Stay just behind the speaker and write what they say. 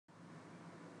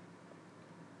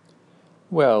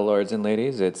Well, lords and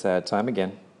ladies, it's time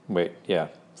again. Wait, yeah,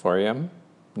 4 a.m.?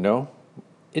 No?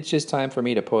 It's just time for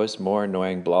me to post more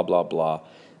annoying blah blah blah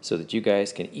so that you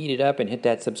guys can eat it up and hit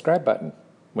that subscribe button.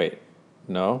 Wait,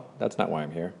 no, that's not why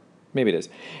I'm here. Maybe it is.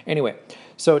 Anyway,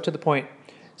 so to the point,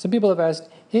 some people have asked,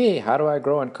 hey, how do I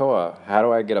grow in KoA? How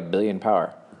do I get 1 billion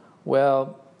power?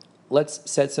 Well,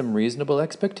 let's set some reasonable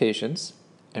expectations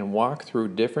and walk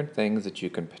through different things that you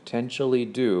can potentially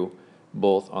do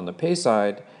both on the pay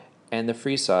side and the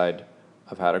free side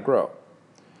of how to grow.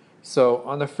 So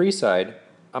on the free side,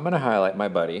 I'm going to highlight my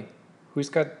buddy who's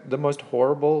got the most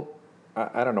horrible,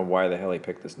 I don't know why the hell he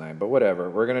picked this name, but whatever.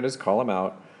 We're going to just call him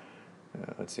out.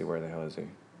 Let's see, where the hell is he?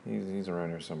 He's around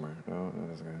here somewhere. Oh, no,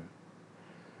 this guy.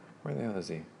 Where the hell is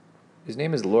he? His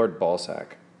name is Lord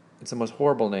Balsack. It's the most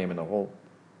horrible name in the whole.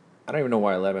 I don't even know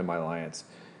why I let him in my alliance.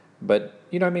 But,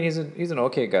 you know, I mean, he's an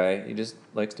okay guy. He just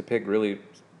likes to pick really,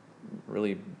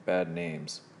 really bad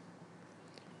names.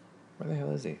 Where the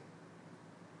hell is he?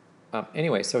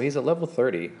 Anyway, so he's at level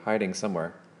 30, hiding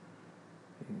somewhere.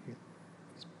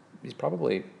 He's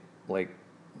probably, like,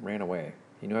 ran away.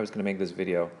 He knew I was going to make this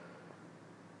video.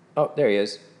 Oh, there he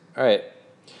is. All right.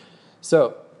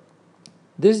 So,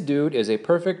 this dude is a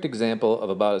perfect example of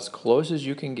about as close as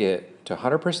you can get to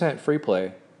 100% free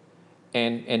play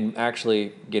and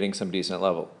actually getting some decent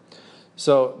level.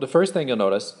 So, the first thing you'll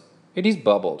notice, he's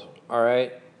bubbled, all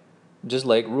right? Just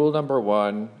like rule number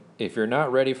 1, if you're not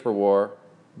ready for war,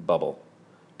 bubble.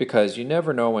 Because you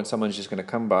never know when someone's just going to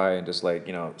come by and just like,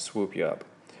 swoop you up.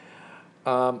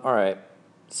 All right.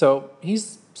 So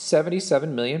he's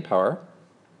 77 million power.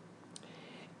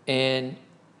 And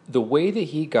the way that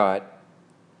he got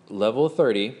level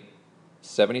 30,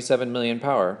 77 million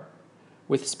power,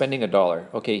 with spending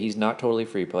 $1. Okay, he's not totally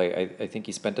free play. I think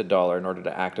he spent $1 in order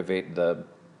to activate the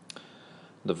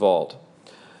vault.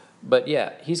 But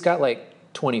yeah, he's got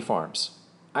like 20 farms.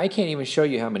 I can't even show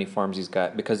you how many farms he's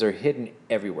got because they're hidden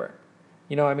everywhere.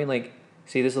 You know, I mean, like,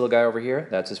 see this little guy over here?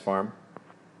 That's his farm.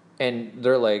 And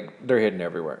they're hidden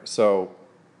everywhere. So,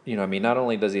 you know, I mean, not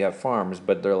only does he have farms,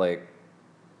 but they're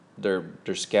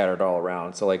scattered all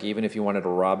around. So, like, even if you wanted to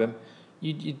rob him,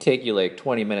 you'd take you like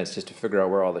 20 minutes just to figure out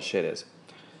where all the shit is.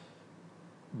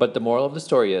 But the moral of the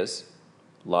story is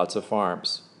lots of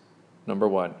farms. Number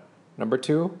 1. Number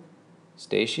 2,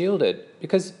 stay shielded.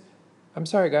 Because I'm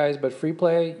sorry, guys, but free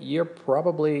play, you're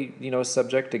probably,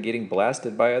 subject to getting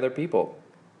blasted by other people.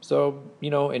 So,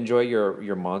 enjoy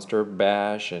your monster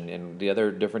bash and the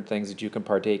other different things that you can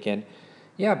partake in.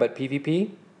 Yeah, but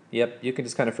PvP, yep, you can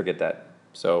just kind of forget that.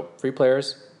 So, free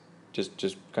players,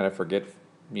 just kind of forget,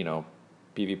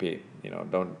 PvP.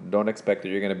 Don't expect that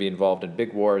you're going to be involved in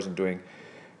big wars and doing,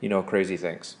 crazy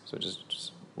things. So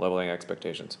just leveling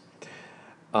expectations.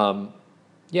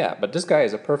 Yeah, but this guy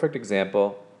is a perfect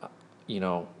example.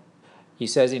 He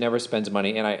says he never spends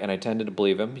money, and I tended to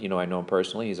believe him. I know him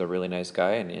personally. He's a really nice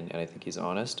guy, and I think he's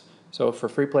honest. So for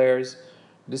free players,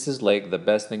 this is like the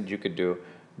best thing you could do.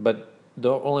 But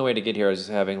the only way to get here is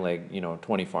having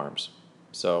 20 farms.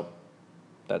 So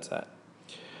that's that.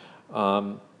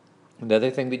 The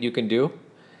other thing that you can do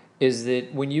is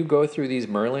that when you go through these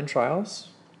Merlin trials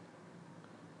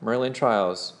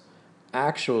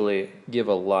actually give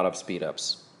a lot of speed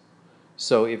ups.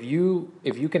 So if you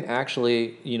can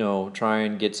actually, try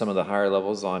and get some of the higher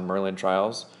levels on Merlin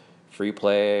trials, free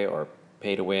play or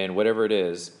pay to win, whatever it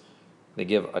is, they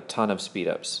give a ton of speed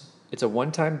ups. It's a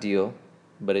one-time deal,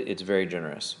 but it's very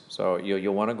generous. So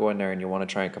you'll want to go in there and you'll want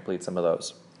to try and complete some of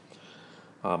those.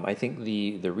 I think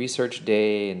the research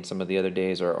day and some of the other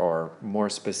days are more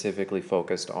specifically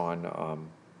focused on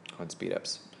speed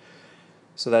ups.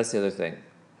 So that's the other thing.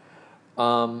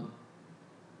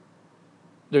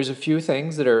 There's a few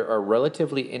things that are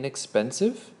relatively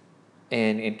inexpensive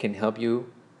and can help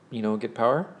you, get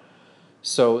power.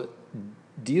 So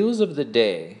deals of the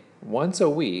day once a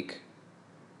week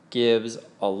gives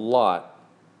a lot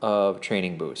of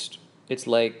training boost. It's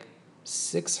like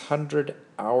 600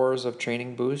 hours of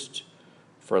training boost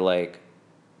for like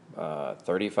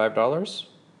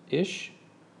 $35-ish.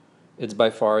 It's by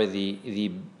far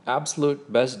the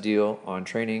absolute best deal on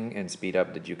training and speed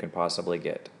up that you can possibly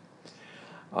get.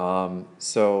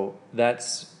 So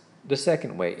that's the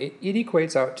second way. It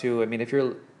equates out to, I mean, if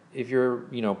you're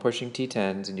pushing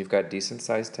T10s and you've got decent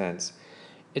sized tents,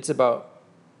 it's about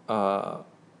 5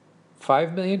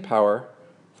 million power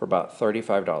for about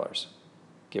 $35,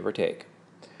 give or take.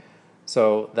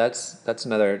 So that's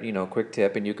another quick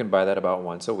tip, and you can buy that about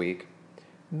once a week.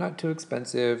 Not too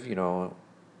expensive,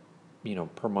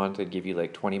 per month it'd give you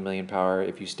like 20 million power.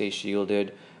 If you stay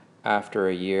shielded, after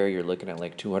a year you're looking at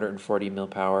like 240 mil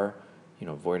power,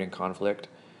 avoiding conflict.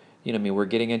 you know, I mean, we're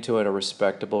getting into a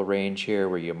respectable range here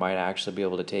where you might actually be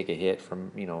able to take a hit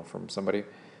from, from somebody.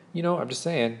 I'm just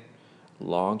saying,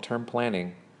 long-term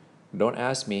planning. Don't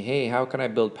ask me, hey, how can I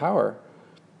build power?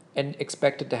 And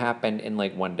expect it to happen in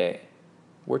like one day.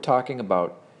 We're talking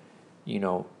about,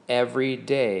 every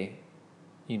day,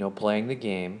 playing the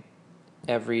game,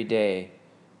 every day,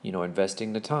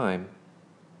 investing the time,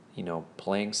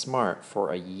 playing smart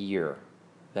for a year.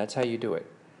 That's how you do it.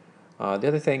 The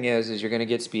other thing is you're going to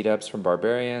get speed ups from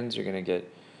barbarians. You're going to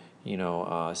get,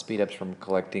 speed ups from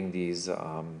collecting these.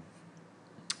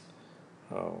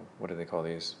 What do they call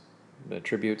these? The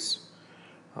tributes.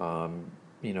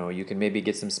 You can maybe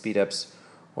get some speed ups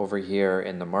over here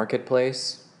in the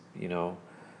marketplace.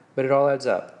 But it all adds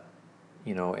up.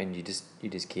 And you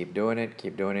just keep doing it,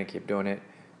 keep doing it, keep doing it.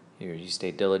 You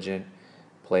stay diligent.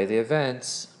 Play the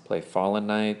events. Play Fallen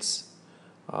Knights.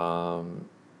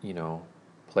 You know,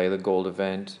 play the gold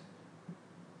event.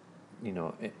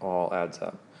 It all adds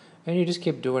up. And you just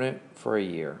keep doing it for a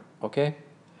year, okay?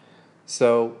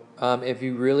 So, if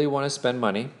you really want to spend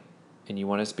money and you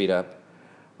want to speed up,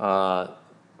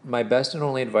 my best and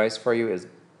only advice for you is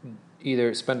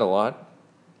either spend a lot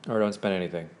or don't spend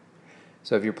anything.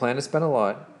 So if you plan to spend a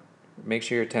lot, make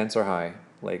sure your tents are high.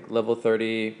 Like level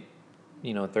 30,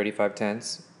 35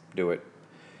 tents, do it.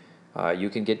 You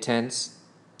can get tents,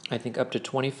 I think up to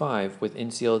 25 with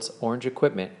InSeal's orange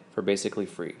equipment for basically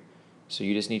free. So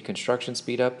you just need construction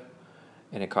speed up,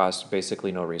 and it costs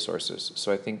basically no resources.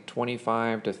 So I think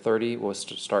 25 to 30 will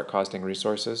start costing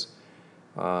resources.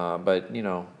 But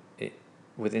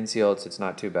with InSeal, it's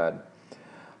not too bad.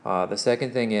 The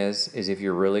second thing is if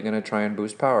you're really going to try and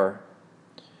boost power,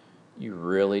 you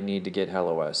really need to get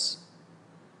HelloS.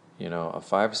 A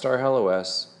 5-star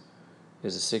HelloS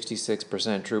is a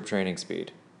 66% troop training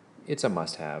speed. It's a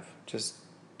must-have. Just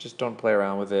don't play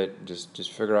around with it.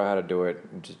 Just figure out how to do it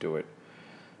and just do it.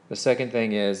 The second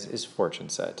thing is fortune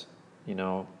set.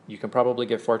 You can probably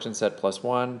get fortune set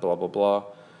 +1, blah blah blah.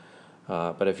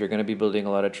 But if you're going to be building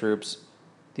a lot of troops,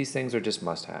 these things are just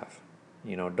must-have.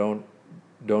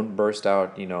 Don't burst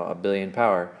out a billion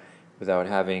power without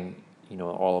having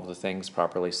all of the things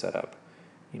properly set up.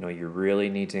 You really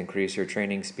need to increase your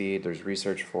training speed. There's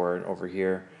research for it over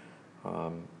here,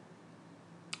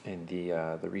 and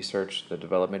the research, the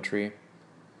development tree.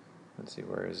 Let's see,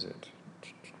 where is it?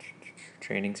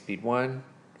 Training speed 1,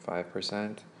 5%.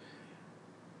 And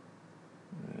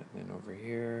then over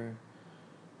here,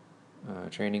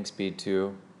 training speed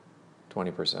 2,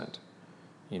 20%.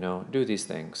 Do these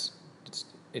things.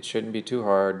 It shouldn't be too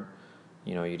hard.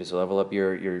 You just level up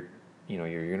your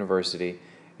university,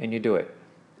 and you do it.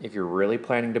 If you're really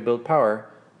planning to build power,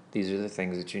 these are the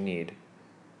things that you need.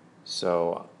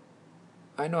 So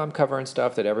I know I'm covering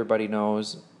stuff that everybody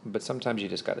knows, but sometimes you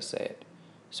just got to say it.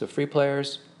 So free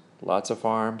players, lots of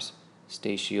farms,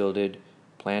 stay shielded,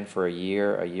 plan for a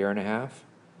year and a half.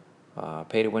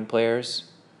 Pay to win players,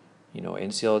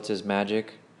 InSeal, it's his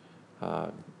magic.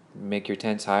 Make your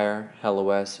tents higher,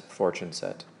 HelloS, fortune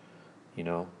set.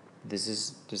 This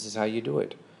is how you do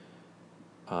it.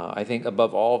 I think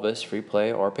above all of this, free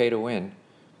play or pay to win,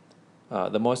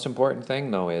 the most important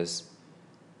thing though is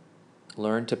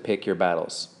learn to pick your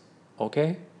battles.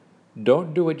 Okay?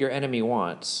 Don't do what your enemy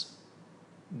wants.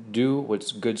 Do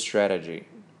what's good strategy.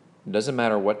 It doesn't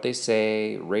matter what they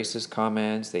say, racist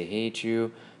comments, they hate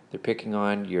you, they're picking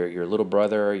on your little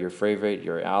brother, your favorite,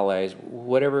 your allies,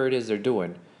 whatever it is they're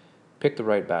doing, pick the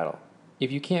right battle.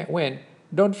 If you can't win,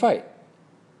 don't fight.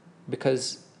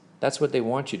 Because that's what they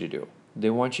want you to do. They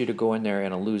want you to go in there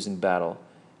in a losing battle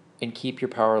and keep your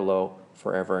power low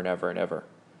forever and ever and ever.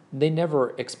 They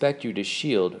never expect you to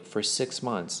shield for 6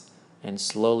 months and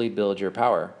slowly build your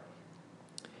power,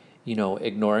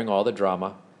 ignoring all the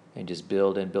drama and just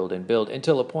build and build and build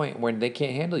until a point when they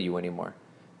can't handle you anymore,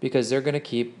 because they're going to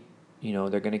keep,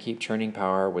 churning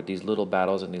power with these little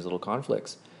battles and these little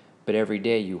conflicts. But every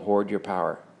day you hoard your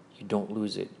power. You don't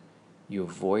lose it. You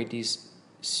avoid these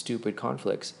stupid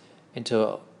conflicts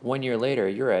until 1 year later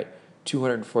you're at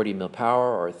 240 mil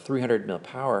power or 300 mil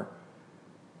power.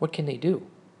 What can they do?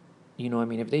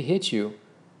 If they hit you,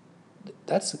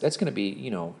 that's going to be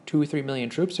 2 or 3 million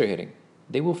troops they're hitting.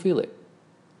 They will feel it.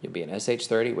 You'll be an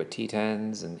SH-30 with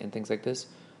T-10s and things like this.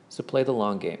 So play the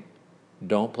long game.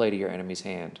 Don't play to your enemy's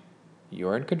hand.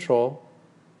 You're in control.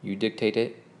 You dictate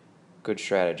it. Good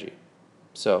strategy.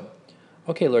 So,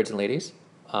 okay, lords and ladies,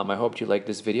 I hope you liked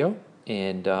this video.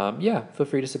 And feel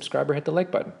free to subscribe or hit the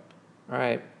like button. All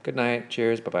right, good night.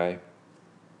 Cheers. Bye-bye.